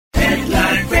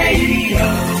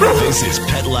This is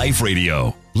Pet Life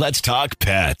Radio. Let's talk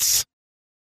pets.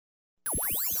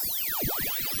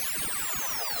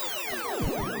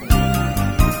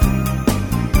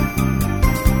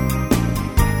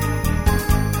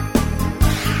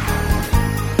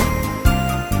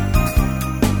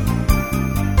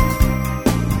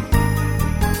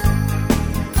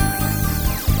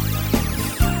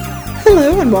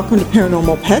 Hello and welcome to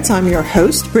Paranormal Pets. I'm your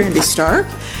host, Brandy Stark,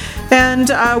 and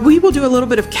we will do a little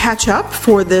bit of catch-up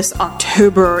for this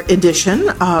October edition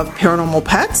of Paranormal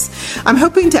Pets. I'm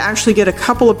hoping to actually get a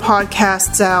couple of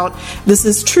podcasts out. This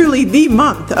is truly the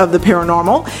month of the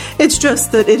paranormal. It's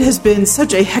just that it has been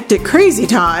such a hectic, crazy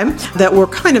time that we're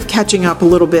kind of catching up a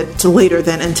little bit later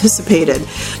than anticipated.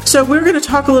 So we're going to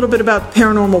talk a little bit about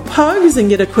paranormal pugs and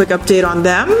get a quick update on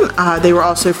them. They were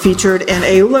also featured in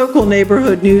a local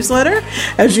neighborhood newsletter.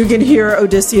 As you can hear,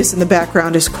 Odysseus in the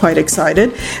background is quite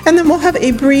excited. And then we'll have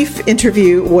a brief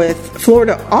interview with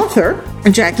Florida author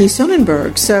Jackie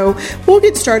Sonnenberg. So we'll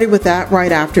get started with that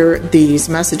right after these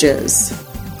messages.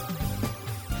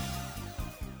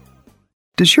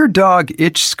 Does your dog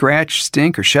itch, scratch,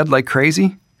 stink, or shed like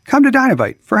crazy? Come to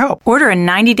Dinovite for help. Order a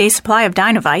 90-day supply of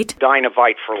Dinovite.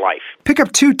 Dinovite for life. Pick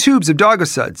up 2 tubes of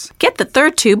Doggosuds. Get the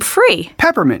 3rd tube free.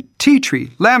 Peppermint, tea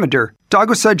tree, lavender,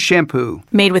 Doggosud shampoo.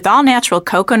 Made with all-natural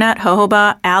coconut,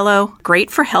 jojoba, aloe. Great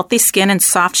for healthy skin and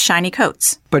soft, shiny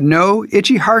coats. But no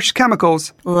itchy, harsh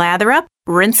chemicals. Lather up,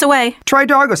 rinse away. Try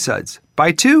Doggosuds.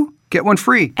 Buy 2, get 1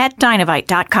 free. At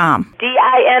Dinovite.com.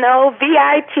 DINOVITE.com.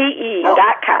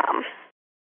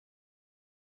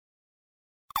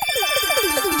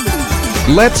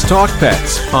 Let's Talk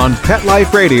Pets on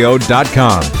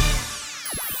PetLifeRadio.com.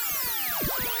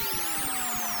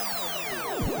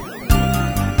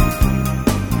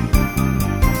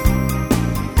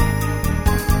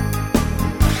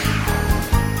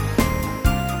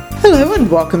 Hello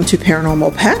and welcome to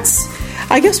Paranormal Pets.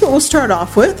 I guess what we'll start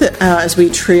off with as we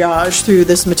triage through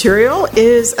this material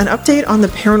is an update on the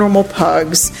paranormal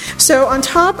pugs. So on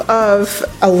top of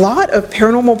a lot of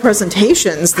paranormal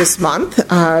presentations this month,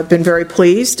 I've been very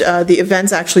pleased. The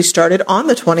events actually started on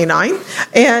the 29th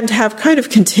and have kind of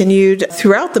continued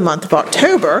throughout the month of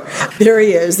October. There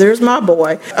he is. There's my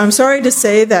boy. I'm sorry to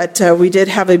say that we did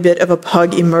have a bit of a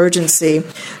pug emergency.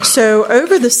 So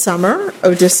over the summer,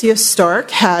 Odysseus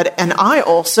Stark had an eye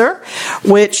ulcer,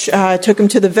 which took him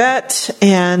to the vet,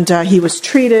 and he was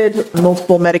treated,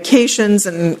 multiple medications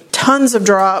and tons of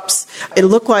drops. It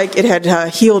looked like it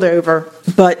had healed over,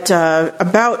 but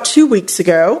about 2 weeks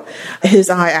ago, his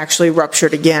eye actually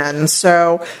ruptured again.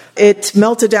 So it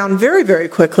melted down very, very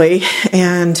quickly,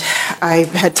 and I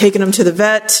had taken him to the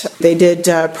vet. They did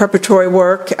preparatory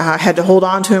work. I had to hold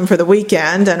on to him for the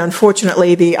weekend, and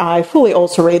unfortunately, the eye fully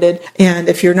ulcerated. And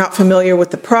if you're not familiar with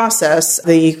the process,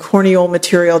 the corneal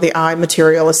material, the eye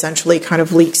material, essentially kind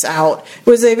of leaks out. It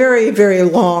was a very, very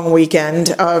long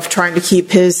weekend of trying to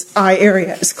keep his eye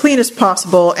area as clean as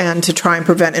possible and to try and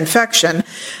prevent infection.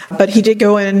 But he did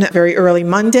go in very early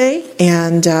Monday,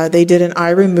 and they did an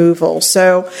eye removal.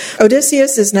 So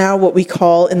Odysseus is now what we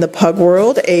call in the pug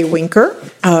world a winker,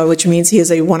 which means he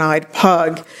is a one-eyed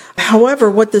pug. However,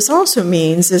 what this also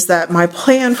means is that my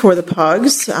plan for the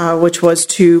pugs, which was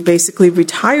to basically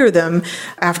retire them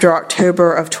after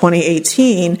October of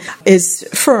 2018, is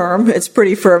firm. It's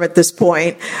pretty firm at this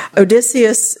point.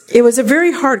 Odysseus, it was a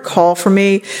very hard call for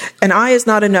me. An eye is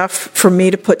not enough for me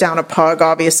to put down a pug,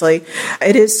 obviously.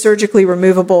 It is surgically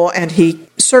removable, and he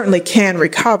certainly can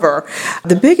recover.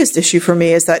 The biggest issue for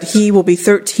me is that he will be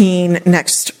 13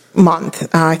 next month.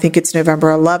 I think it's November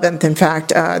 11th. In fact,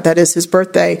 that is his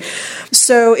birthday.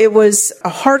 So it was a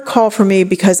hard call for me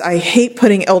because I hate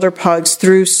putting elder pugs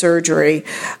through surgery.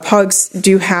 Pugs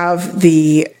do have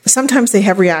sometimes they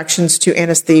have reactions to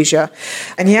anesthesia.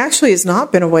 And he actually has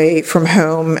not been away from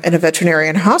home in a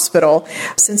veterinarian hospital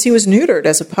since he was neutered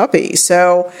as a puppy.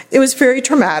 So it was very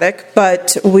traumatic,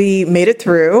 but we made it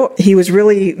through. He was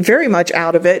really very much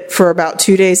out of it for about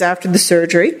 2 days after the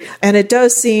surgery. And it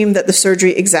does seem that the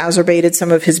surgery exacerbated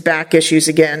some of his back issues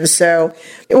again. So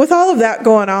with all of that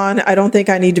going on, I don't think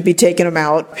I need to be taking him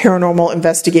out paranormal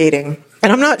investigating.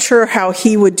 And I'm not sure how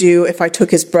he would do if I took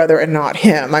his brother and not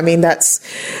him. I mean,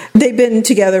 they've been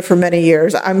together for many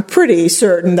years. I'm pretty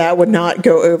certain that would not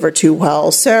go over too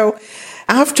well. So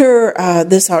after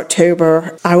this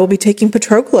October, I will be taking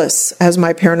Patroclus as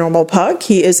my paranormal pug.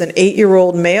 He is an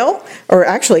 8-year-old male, or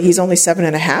actually he's only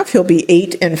 7.5. He'll be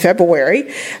 8 in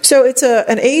February. So it's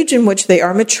an age in which they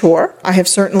are mature. I have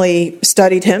certainly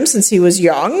studied him since he was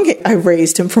young. I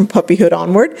raised him from puppyhood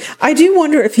onward. I do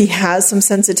wonder if he has some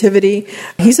sensitivity.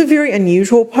 He's a very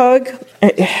unusual pug.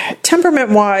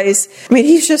 temperament-wise, I mean,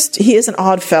 he is an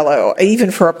odd fellow.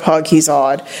 Even for a pug, he's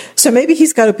odd. So maybe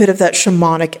he's got a bit of that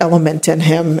shamanic element in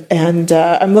him, and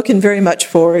I'm looking very much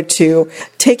forward to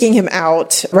taking him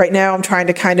out. Right now, I'm trying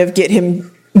to kind of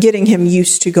getting him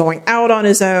used to going out on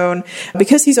his own,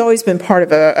 because he's always been part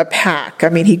of a pack. I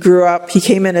mean, he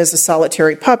came in as a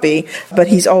solitary puppy, but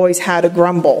he's always had a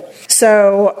grumble.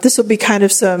 So this will be kind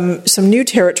of some new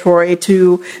territory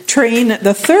to train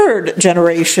the third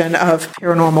generation of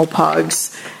paranormal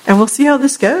pugs, and we'll see how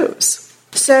this goes.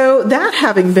 So that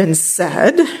having been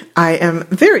said, I am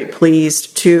very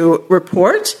pleased to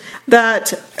report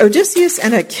that Odysseus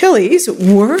and Achilles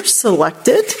were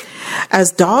selected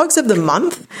as Dogs of the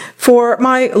Month for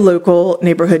my local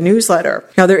neighborhood newsletter.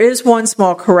 Now, there is one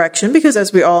small correction, because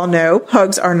as we all know,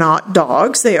 pugs are not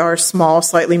dogs. They are small,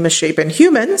 slightly misshapen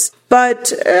humans,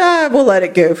 but we'll let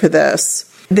it go for this.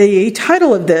 The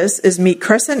title of this is Meet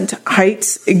Crescent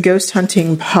Heights Ghost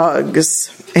Hunting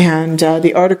Pugs, and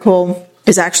the article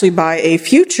is actually by a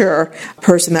future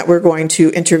person that we're going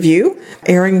to interview,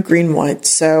 Aaron Greenwood.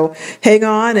 So hang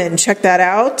on and check that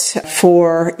out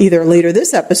for either later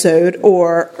this episode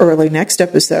or early next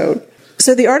episode.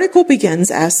 So the article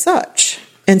begins as such.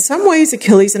 In some ways,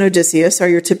 Achilles and Odysseus are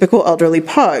your typical elderly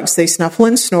pugs. They snuffle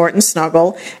and snort and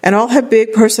snuggle, and all have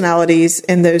big personalities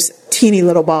in those teeny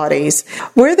little bodies.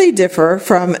 Where they differ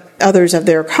from others of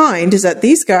their kind is that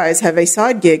these guys have a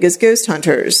side gig as ghost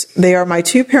hunters. They are my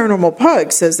two paranormal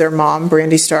pugs, says their mom,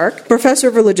 Brandy Stark, professor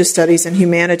of religious studies and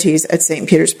humanities at St.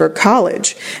 Petersburg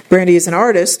College. Brandy is an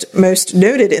artist, most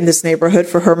noted in this neighborhood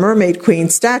for her Mermaid Queen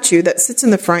statue that sits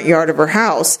in the front yard of her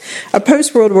house, a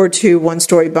post-World War II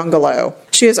one-story bungalow.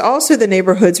 She is also the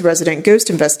neighborhood's resident ghost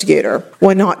investigator.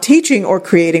 When not teaching or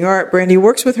creating art, Brandy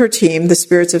works with her team, the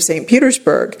Spirits of St.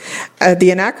 Petersburg.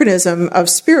 The anachronism of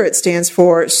SPIRIT stands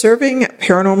for Serving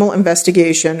Paranormal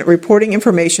Investigation, Reporting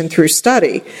Information Through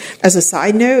Study. As a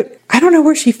side note, I don't know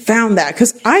where she found that,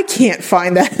 because I can't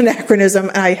find that anachronism,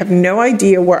 and I have no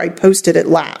idea where I posted it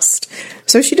last.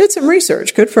 So she did some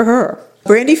research. Good for her.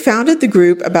 Brandy founded the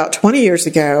group about 20 years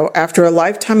ago after a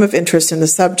lifetime of interest in the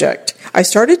subject. I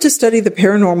started to study the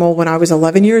paranormal when I was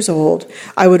 11 years old.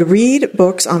 I would read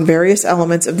books on various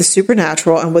elements of the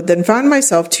supernatural and would then find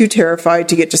myself too terrified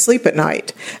to get to sleep at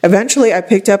night. Eventually, I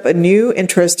picked up a new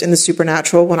interest in the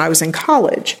supernatural when I was in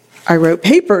college. I wrote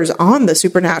papers on the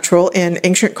supernatural in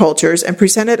ancient cultures and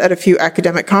presented at a few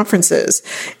academic conferences.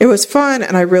 It was fun,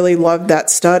 and I really loved that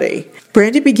study.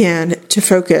 Brandy began to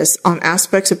focus on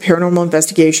aspects of paranormal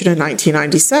investigation in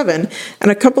 1997,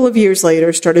 and a couple of years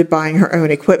later started buying her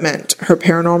own equipment. Her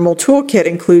paranormal toolkit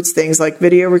includes things like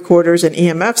video recorders and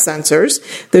EMF sensors.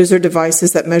 Those are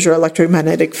devices that measure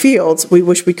electromagnetic fields. We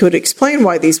wish we could explain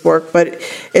why these work, but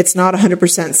it's not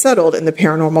 100% settled in the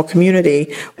paranormal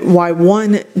community why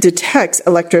one detects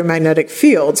electromagnetic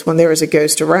fields when there is a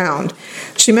ghost around.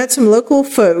 She met some local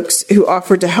folks who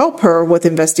offered to help her with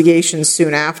investigations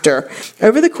soon after.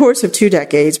 Over the course of 2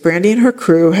 decades, Brandy and her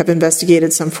crew have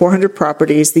investigated some 400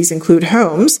 properties. These include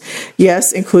homes,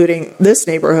 yes, including this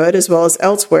neighborhood, as well as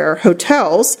elsewhere,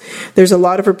 hotels. There's a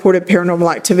lot of reported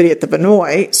paranormal activity at the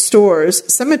Vinoy,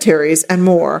 stores, cemeteries, and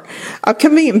more.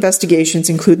 Upcoming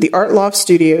investigations include the Art Loft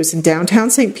Studios in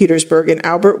downtown St. Petersburg and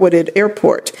Albert Wooded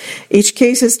Airport. Each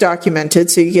case is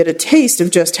documented so you get a taste of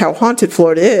just how haunted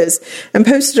Florida is and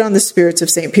posted on the Spirits of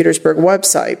St. Petersburg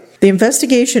website. The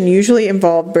investigation usually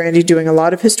involved Brandy doing a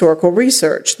lot of historical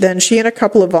research. Then she and a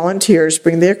couple of volunteers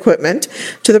bring the equipment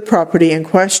to the property in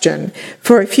question.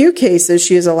 For a few cases,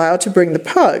 she is allowed to bring the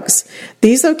pugs.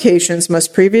 These locations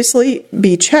must previously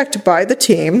be checked by the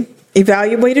team,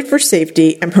 evaluated for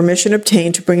safety, and permission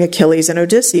obtained to bring Achilles and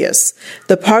Odysseus.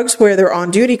 The pugs wear their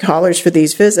on-duty collars for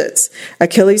these visits.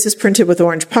 Achilles is printed with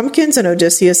orange pumpkins, and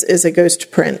Odysseus is a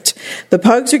ghost print. The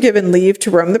pugs are given leave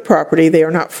to roam the property. They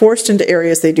are not forced into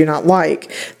areas they do not like.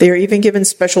 They are even given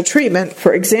special treatment.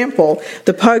 For example,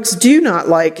 the pugs do not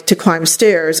like to climb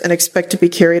stairs and expect to be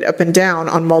carried up and down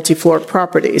on multi-floor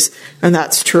properties. And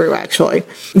that's true, actually.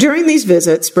 During these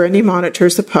visits, Brandy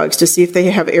monitors the pugs to see if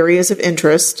they have areas of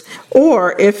interest,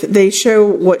 or if they show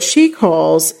what she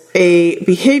calls a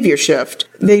behavior shift.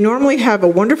 They normally have a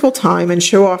wonderful time and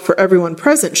show off for everyone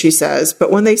present, she says,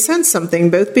 but when they sense something,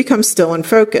 both become still and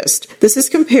focused. This is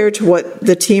compared to what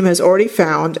the team has already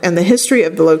found and the history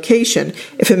of the location.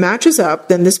 If it matches up,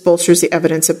 then this bolsters the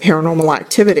evidence of paranormal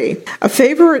activity. A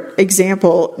favorite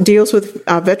example deals with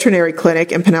a veterinary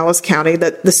clinic in Pinellas County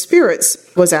that the Spirits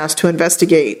was asked to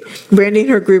investigate. Brandy and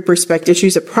her group respect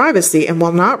issues of privacy and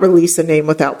will not release a name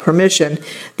without permission.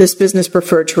 This business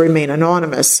preferred to remain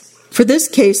anonymous. For this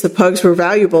case, the pugs were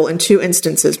valuable in 2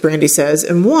 instances, Brandy says.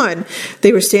 In one,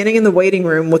 they were standing in the waiting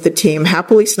room with the team,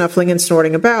 happily snuffling and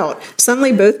snorting about.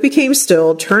 Suddenly, both became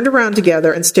still, turned around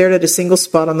together, and stared at a single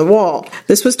spot on the wall.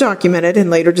 This was documented and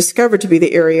later discovered to be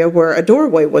the area where a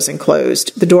doorway was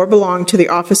enclosed. The door belonged to the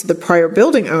office of the prior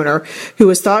building owner, who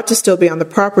was thought to still be on the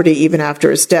property even after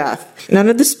his death. None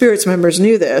of the spirits members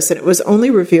knew this, and it was only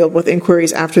revealed with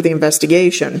inquiries after the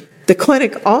investigation. The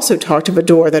clinic also talked of a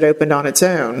door that opened on its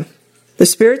own. The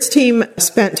spirits team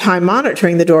spent time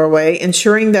monitoring the doorway,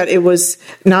 ensuring that it was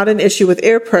not an issue with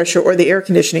air pressure or the air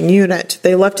conditioning unit.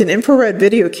 They left an infrared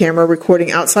video camera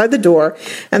recording outside the door,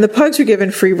 and the pugs were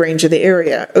given free range of the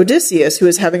area. Odysseus, who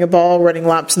was having a ball running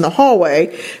laps in the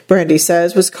hallway, Brandy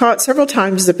says, was caught several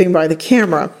times zipping by the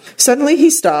camera. Suddenly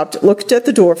he stopped, looked at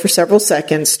the door for several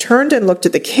seconds, turned and looked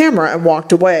at the camera, and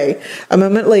walked away. A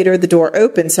moment later, the door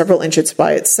opened several inches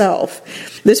by itself.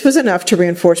 This was enough to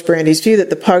reinforce Brandy's view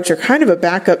that the pugs are kind of a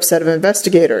backup set of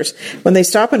investigators. When they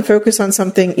stop and focus on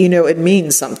something, you know it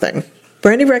means something.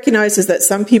 Brandy recognizes that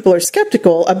some people are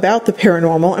skeptical about the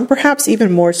paranormal and perhaps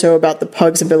even more so about the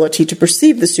pug's ability to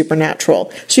perceive the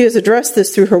supernatural. She has addressed this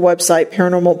through her website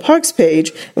Paranormal Pugs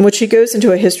page, in which she goes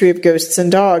into a history of ghosts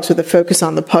and dogs with a focus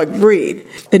on the pug breed.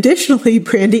 Additionally,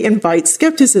 Brandy invites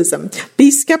skepticism.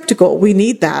 Be skeptical. We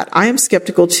need that. I am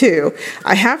skeptical too.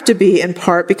 I have to be in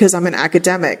part because I'm an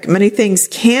academic. Many things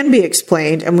can be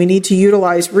explained and we need to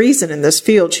utilize reason in this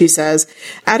field, she says,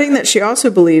 adding that she also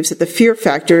believes that the fear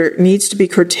factor needs to be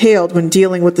curtailed when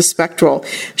dealing with the spectral.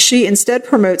 She instead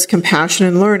promotes compassion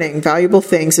and learning, valuable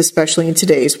things, especially in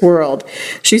today's world.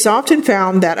 She's often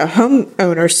found that a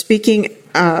homeowner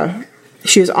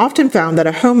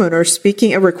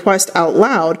speaking a request out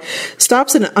loud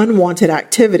stops an unwanted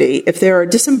activity. If there are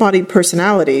disembodied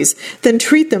personalities, then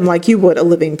treat them like you would a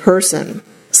living person.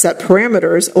 Set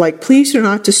parameters like, please do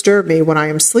not disturb me when I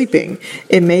am sleeping.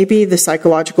 It may be the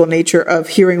psychological nature of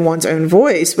hearing one's own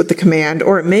voice with the command,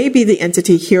 or it may be the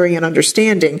entity hearing and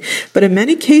understanding, but in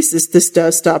many cases this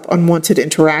does stop unwanted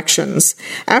interactions.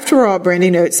 After all,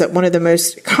 Brandy notes that one of the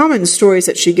most common stories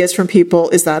that she gets from people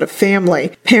is that of family.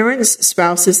 Parents,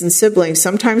 spouses, and siblings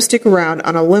sometimes stick around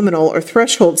on a liminal or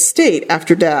threshold state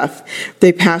after death.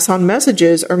 They pass on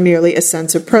messages or merely a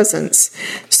sense of presence.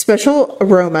 Special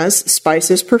aromas,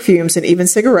 spices, perfumes, and even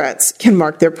cigarettes can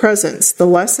mark their presence. The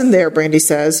lesson there, Brandy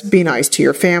says, be nice to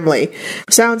your family.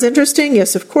 Sounds interesting?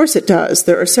 Yes, of course it does.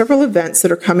 There are several events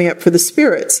that are coming up for the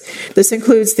spirits. This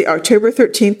includes the October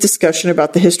 13th discussion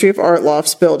about the history of Art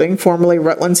Lofts building, formerly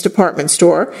Rutland's department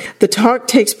store. The talk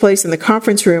takes place in the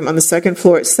conference room on the second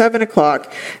floor at 7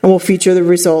 o'clock and will feature the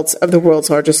results of the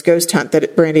world's largest ghost hunt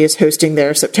that Brandy is hosting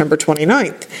there September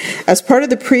 29th. As part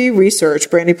of the pre-research,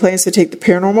 Brandy plans to take the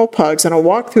paranormal pugs on a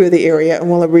walk through the area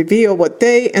and will reveal what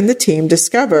they and the team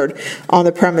discovered on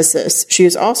the premises. She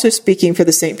is also speaking for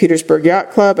the St. Petersburg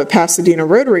Yacht Club, a Pasadena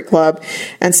Rotary Club,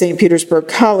 and St. Petersburg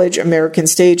College American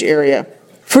Stage area.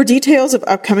 For details of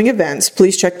upcoming events,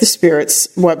 please check the Spirits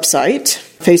website,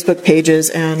 Facebook pages,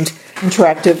 and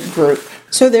interactive group.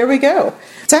 So there we go.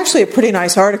 It's actually a pretty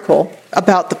nice article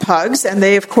about the pugs, and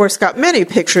they, of course, got many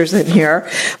pictures in here.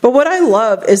 But what I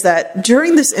love is that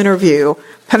during this interview,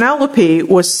 Penelope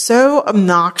was so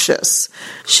obnoxious.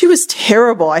 She was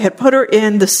terrible. I had put her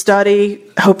in the study,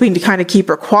 hoping to kind of keep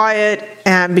her quiet,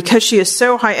 and because she is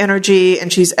so high energy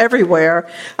and she's everywhere,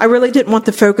 I really didn't want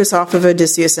the focus off of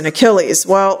Odysseus and Achilles.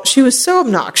 Well, she was so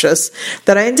obnoxious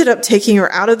that I ended up taking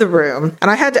her out of the room, and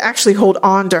I had to actually hold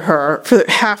on to her for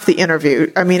half the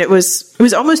interview. I mean, it was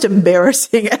almost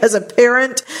embarrassing as a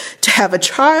parent to have a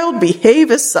child behave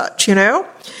as such, you know?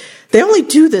 They only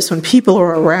do this when people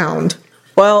are around.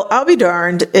 Well, I'll be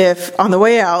darned if on the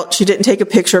way out she didn't take a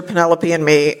picture of Penelope and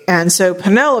me, and so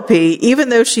Penelope, even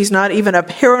though she's not even a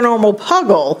paranormal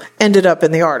puggle, ended up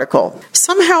in the article.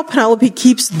 Somehow Penelope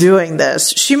keeps doing this.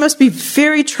 She must be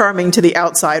very charming to the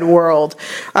outside world.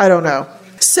 I don't know.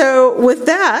 So with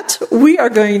that, we are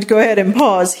going to go ahead and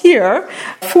pause here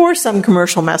for some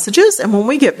commercial messages, and when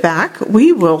we get back,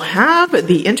 we will have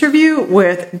the interview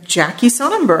with Jackie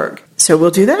Sonnenberg. So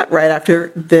we'll do that right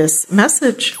after this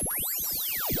message.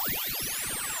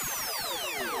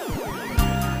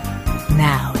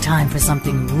 Now, time for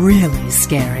something really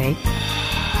scary.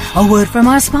 A word from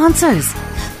our sponsors.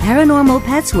 Paranormal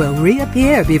Pets will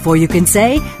reappear before you can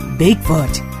say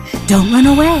Bigfoot. Don't run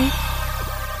away.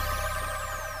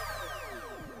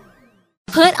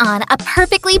 Put on a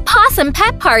perfectly possum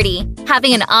pet party.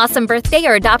 Having an awesome birthday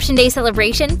or adoption day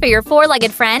celebration for your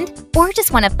four-legged friend? Or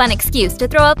just want a fun excuse to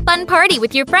throw a fun party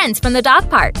with your friends from the dog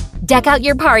park? Deck out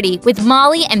your party with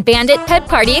Molly and Bandit Pet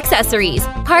Party accessories.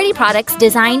 Party products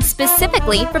designed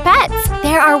specifically for pets.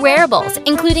 There are wearables,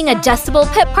 including adjustable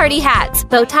pet party hats,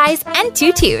 bow ties, and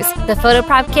tutus. The photo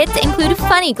prop kits include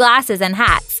funny glasses and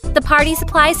hats. The party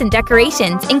supplies and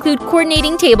decorations include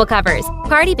coordinating table covers,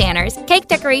 party banners, cake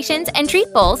decorations, and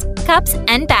treat bowls, cups,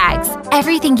 and bags.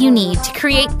 Everything you need to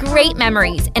create great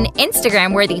memories and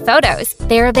Instagram-worthy photos.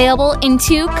 They're available in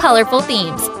 2 colorful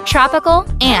themes, Tropical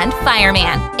and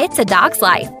Fireman. It's a dog's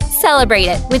life. Celebrate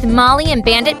it with Molly and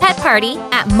Bandit Pet Party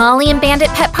at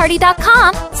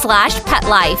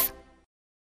mollyandbanditpetparty.com/petlife.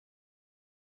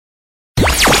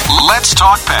 Let's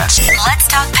talk pets Let's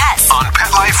talk pets on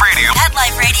Pet Life Radio. Pet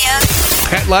Life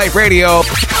Radio.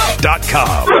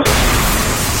 PetLifeRadio.com.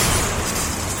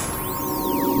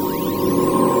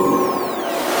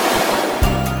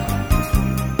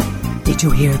 Did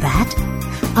you hear that?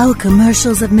 Our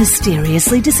commercials have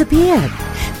mysteriously disappeared.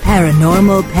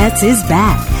 Paranormal Pets is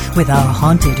back with our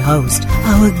haunted host,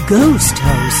 our ghost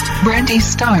host, Brandy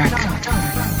Stark.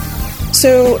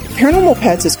 So, Paranormal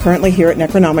Pets is currently here at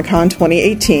Necronomicon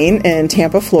 2018 in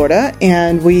Tampa, Florida,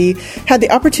 and we had the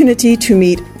opportunity to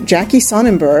meet Jackie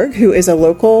Sonnenberg, who is a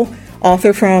local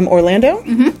author from Orlando.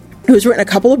 Who's written a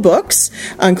couple of books,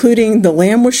 including The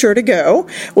Lamb Was Sure to Go,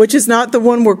 which is not the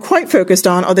one we're quite focused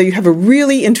on, although you have a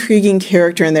really intriguing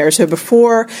character in there. So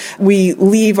before we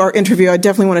leave our interview, I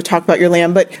definitely want to talk about your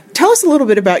lamb, but tell us a little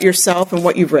bit about yourself and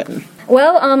what you've written.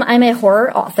 Well, I'm a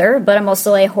horror author, but I'm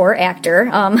also a horror actor.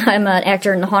 I'm an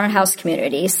actor in the haunted house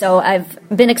community, so I've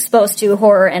been exposed to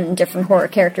horror and different horror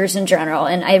characters in general,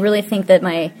 and I really think that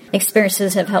my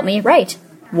experiences have helped me write.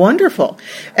 Wonderful.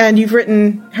 And you've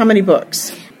written how many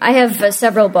books? I have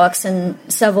several books and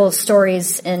several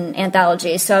stories in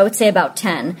anthologies, so I would say about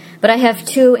 10. But I have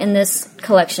 2 in this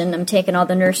collection. I'm taking all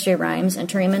the nursery rhymes and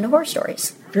turning them into horror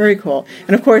stories. Very cool.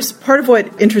 And of course, part of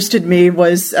what interested me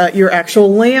was your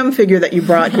actual lamb figure that you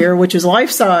brought here, which is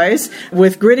life-size,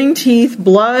 with gritting teeth,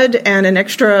 blood, and an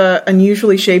extra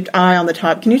unusually shaped eye on the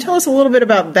top. Can you tell us a little bit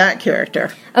about that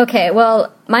character? Okay,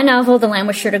 well, my novel, The Lamb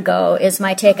Was Sure to Go, is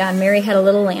my take on Mary Had a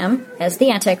Little Lamb as the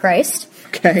Antichrist.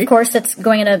 Okay. Of course, that's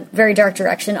going in a very dark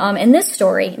direction. In this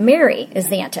story, Mary is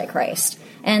the Antichrist,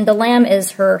 and the lamb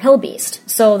is her hell beast.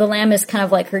 So the lamb is kind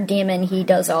of like her demon. He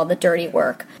does all the dirty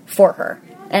work for her.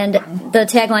 And the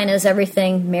tagline is,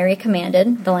 everything Mary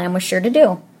commanded, the lamb was sure to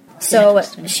do. So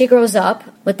she grows up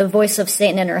with the voice of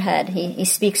Satan in her head. He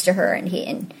speaks to her, and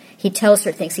he tells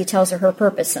her things. He tells her her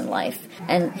purpose in life.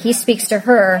 And he speaks to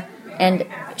her, and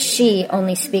she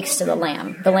only speaks to the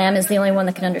lamb. The lamb is the only one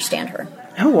that can understand her.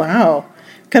 Oh, wow.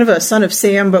 Kind of a Son of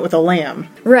Sam, but with a lamb.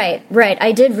 Right.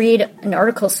 I did read an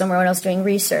article somewhere when I was doing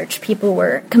research. People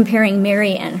were comparing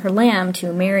Mary and her lamb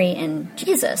to Mary and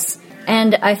Jesus.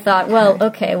 And I thought, well,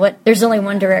 okay, there's only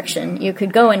one direction you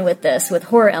could go in with this, with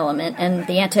horror element, and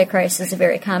the Antichrist is a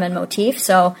very common motif,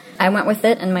 so I went with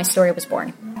it, and my story was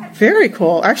born. Very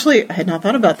cool. Actually, I had not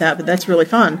thought about that, but that's really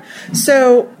fun.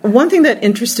 So one thing that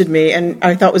interested me and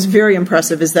I thought was very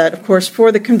impressive is that, of course,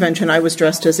 for the convention, I was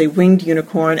dressed as a winged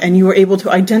unicorn, and you were able to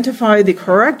identify the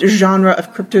correct genre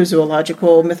of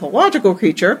cryptozoological, mythological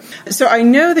creature. So I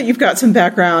know that you've got some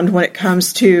background when it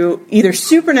comes to either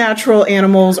supernatural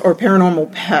animals or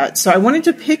paranormal pets. So I wanted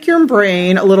to pick your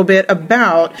brain a little bit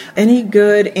about any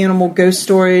good animal ghost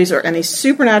stories or any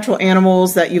supernatural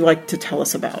animals that you like to tell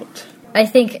us about. I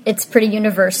think it's pretty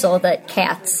universal that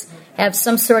cats have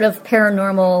some sort of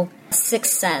paranormal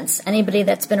sixth sense. Anybody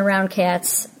that's been around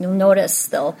cats, you'll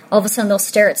notice all of a sudden they'll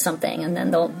stare at something, and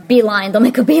then they'll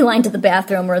make a beeline to the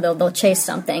bathroom, or they'll chase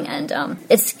something. And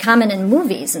it's common in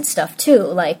movies and stuff too,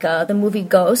 like the movie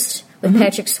Ghost with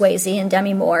Patrick Swayze and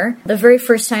Demi Moore. The very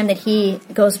first time that he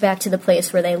goes back to the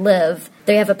place where they live,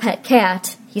 they have a pet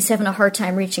cat. He's having a hard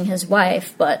time reaching his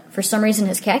wife, but for some reason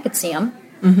his cat could see him.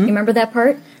 You remember that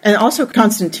part? And also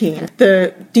Constantine,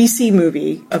 the DC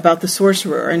movie about the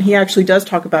sorcerer, and he actually does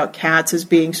talk about cats as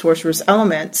being sorcerer's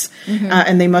elements,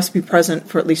 and they must be present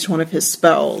for at least one of his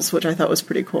spells, which I thought was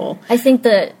pretty cool. I think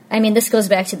this goes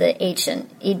back to the ancient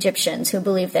Egyptians who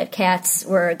believed that cats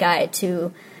were a guide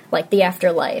to, like, the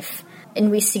afterlife,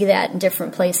 and we see that in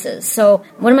different places. So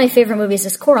one of my favorite movies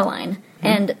is Coraline,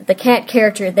 and the cat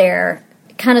character there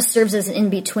kind of serves as an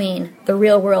in-between the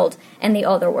real world and the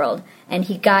other world. And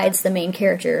he guides the main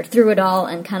character through it all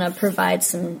and kind of provides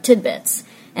some tidbits.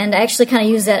 And I actually kind of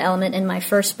use that element in my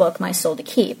first book, My Soul to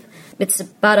Keep. It's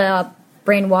about a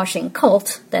brainwashing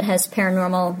cult that has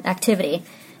paranormal activity.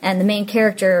 And the main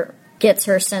character gets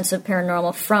her sense of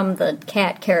paranormal from the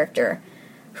cat character,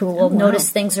 who will notice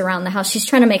things around the house. She's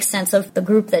trying to make sense of the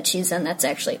group that she's in that's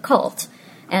actually a cult.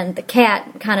 And the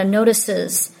cat kind of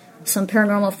notices some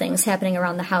paranormal things happening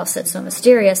around the house that's so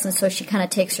mysterious, and so she kind of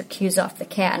takes her cues off the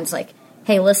cat and is like,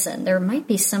 hey, listen, there might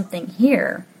be something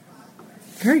here.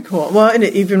 Very cool. Well, and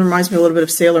it even reminds me a little bit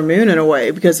of Sailor Moon in a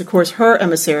way, because, of course, her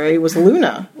emissary was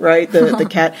Luna, right, the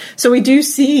cat. So we do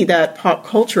see that pop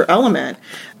culture element,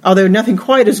 although nothing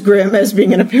quite as grim as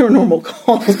being in a paranormal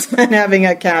cult and having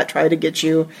a cat try to get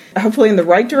you, hopefully, in the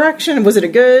right direction. Was it a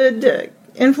good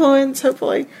influence,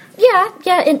 hopefully?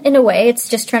 Yeah, in a way. It's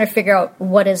just trying to figure out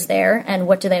what is there and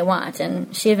what do they want,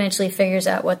 and she eventually figures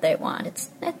out what they want.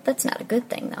 That's not a good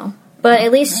thing, though. But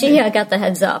at least she got the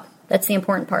heads up. That's the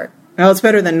important part. Well, it's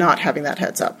better than not having that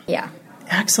heads up. Yeah.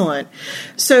 Excellent.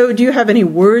 So do you have any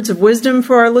words of wisdom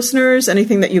for our listeners?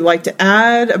 Anything that you'd like to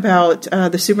add about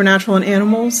the supernatural and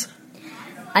animals?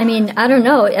 I mean, I don't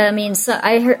know. I mean, so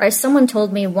I heard someone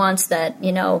told me once that,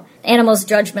 animals'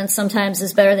 judgment sometimes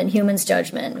is better than humans'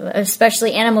 judgment,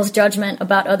 especially animals' judgment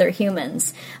about other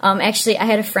humans. Actually, I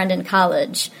had a friend in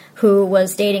college who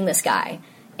was dating this guy,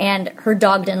 and her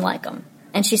dog didn't like him.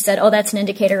 And she said, oh, that's an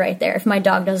indicator right there. If my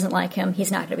dog doesn't like him,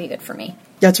 he's not going to be good for me.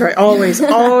 That's right. Always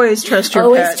trust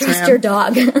your pets. Always trust your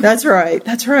dog. That's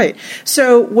right.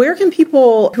 So where can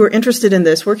people who are interested in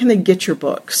this, where can they get your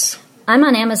books? I'm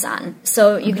on Amazon.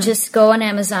 So you can just go on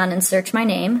Amazon and search my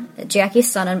name, Jackie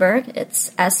Sonnenberg.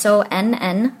 It's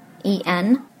Sonnenberg.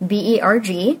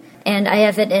 And I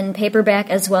have it in paperback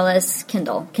as well as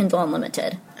Kindle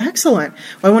Unlimited. Excellent.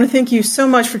 Well, I want to thank you so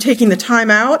much for taking the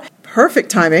time out.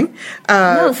 Perfect timing.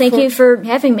 Thank you for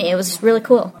having me. It was really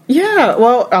cool. Yeah,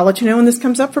 well, I'll let you know when this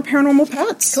comes up for Paranormal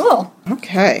Pets. Cool.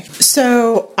 Okay.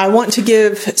 So I want to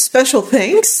give special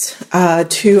thanks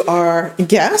to our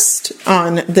guest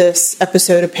on this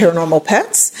episode of Paranormal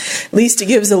Pets. At least it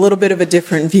gives a little bit of a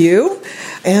different view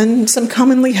and some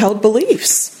commonly held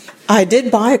beliefs. I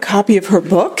did buy a copy of her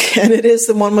book, and it is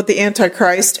the one with the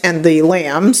Antichrist and the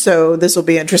Lamb, so this will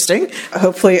be interesting.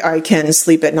 Hopefully I can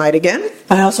sleep at night again.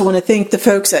 I also want to thank the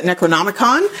folks at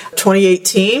Necronomicon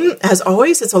 2018. As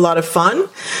always, it's a lot of fun.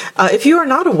 If you are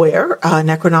not aware,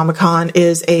 Necronomicon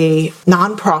is a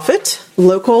nonprofit,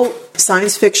 local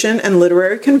science fiction and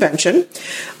literary convention.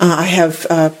 I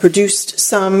have produced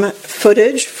some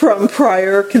footage from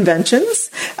prior conventions.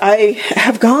 I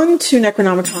have gone to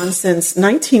Necronomicon since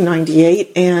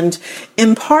 1998, and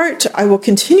in part I will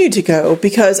continue to go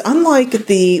because unlike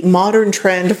the modern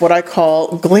trend of what I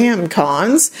call glam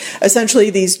cons, essentially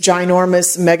these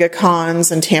ginormous mega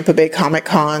cons and Tampa Bay Comic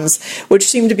Cons, which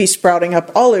seem to be sprouting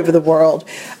up all over the world,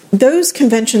 those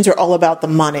conventions are all about the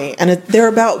money, and they're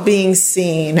about being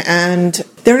seen, and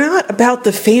they're not about the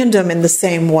fandom in the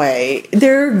same way.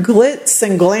 They're glitz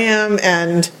and glam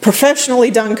and professionally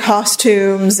done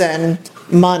costumes and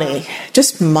money,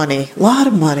 just money, a lot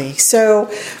of money.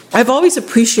 So I've always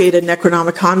appreciated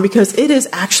Necronomicon because it is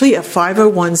actually a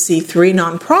 501c3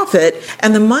 nonprofit,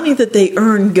 and the money that they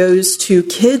earn goes to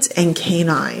kids and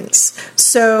canines.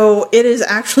 So it is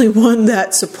actually one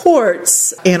that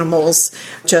supports animals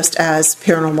just as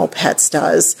Paranormal Pets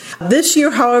does. This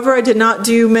year, however, I did not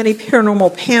do many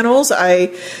paranormal panels.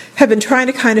 I have been trying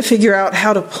to kind of figure out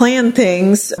how to plan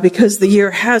things because the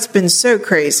year has been so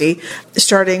crazy,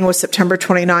 starting with September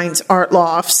 29th's Art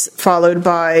Lofts, followed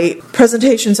by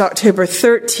presentations October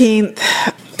 13th,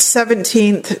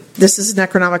 17th. This is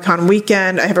Necronomicon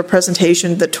weekend. I have a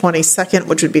presentation the 22nd,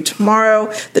 which would be tomorrow.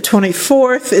 The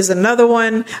 24th is another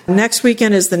one. Next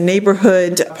weekend is the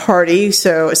neighborhood party.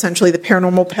 So essentially the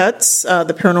Paranormal Pets,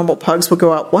 the Paranormal Pugs will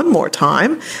go out one more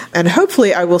time. And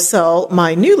hopefully I will sell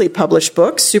my newly published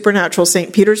books, Supernatural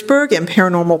St. Petersburg and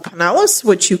Paranormal Pinellas,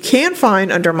 which you can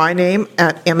find under my name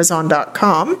at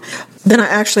Amazon.com. Then I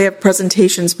actually have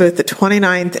presentations both the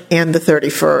 29th and the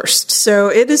 31st. So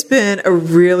it has been a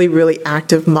really, really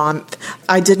active month.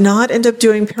 I did not end up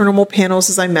doing paranormal panels,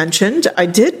 as I mentioned. I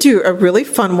did do a really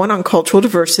fun one on cultural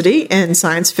diversity and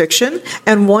science fiction,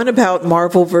 and one about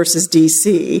Marvel versus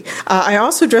DC. I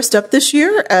also dressed up this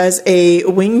year as a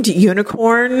winged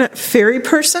unicorn fairy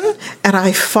person, and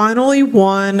I finally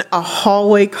won a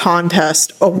hallway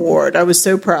contest award. I was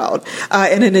so proud.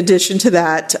 And in addition to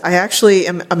that, I actually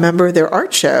am a member of their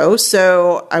art show,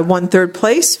 so I won third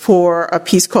place for a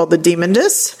piece called The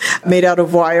Demoness, made out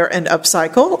of wire and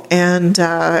upcycle, and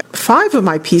 5 of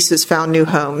my pieces found new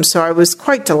homes, so I was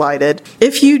quite delighted.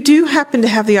 If you do happen to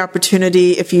have the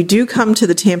opportunity, if you do come to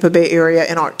the Tampa Bay area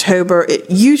in October,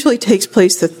 it usually takes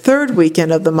place the 3rd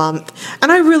weekend of the month, and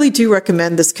I really do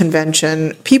recommend this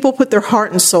convention. People put their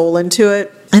heart and soul into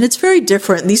it. And it's very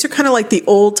different. These are kind of like the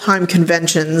old-time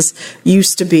conventions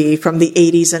used to be from the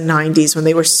 80s and 90s when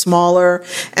they were smaller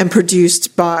and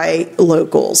produced by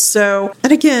locals. So,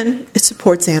 and again, it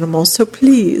supports animals, so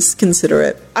please consider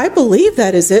it. I believe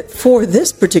that is it for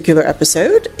this particular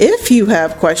episode. If you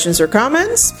have questions or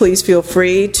comments, please feel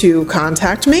free to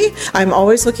contact me. I'm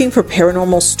always looking for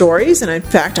paranormal stories, and in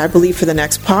fact, I believe for the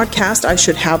next podcast, I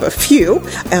should have a few,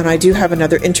 and I do have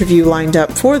another interview lined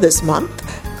up for this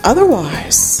month.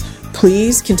 Otherwise,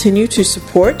 please continue to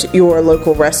support your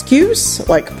local rescues,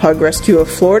 like Pug Rescue of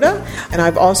Florida. And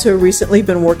I've also recently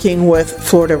been working with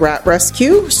Florida Rat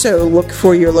Rescue, so look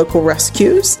for your local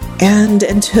rescues. And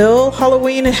until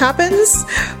Halloween happens,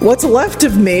 what's left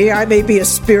of me, I may be a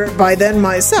spirit by then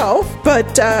myself,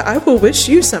 but I will wish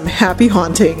you some happy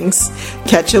hauntings.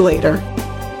 Catch you later.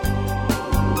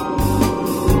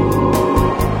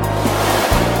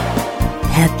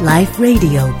 Pet Life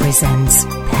Radio presents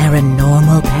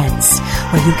Paranormal Pets,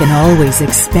 where you can always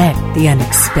expect the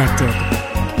unexpected.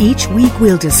 Each week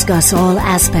we'll discuss all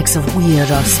aspects of weird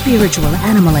or spiritual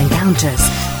animal encounters,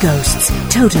 ghosts,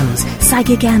 totems,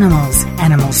 psychic animals,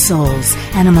 animal souls,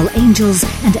 animal angels,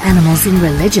 and animals in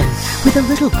religion, with a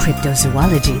little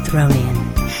cryptozoology thrown in.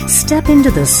 Step into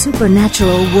the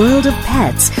supernatural world of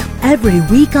pets every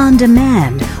week on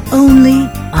demand, only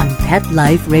on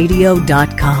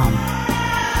PetLifeRadio.com.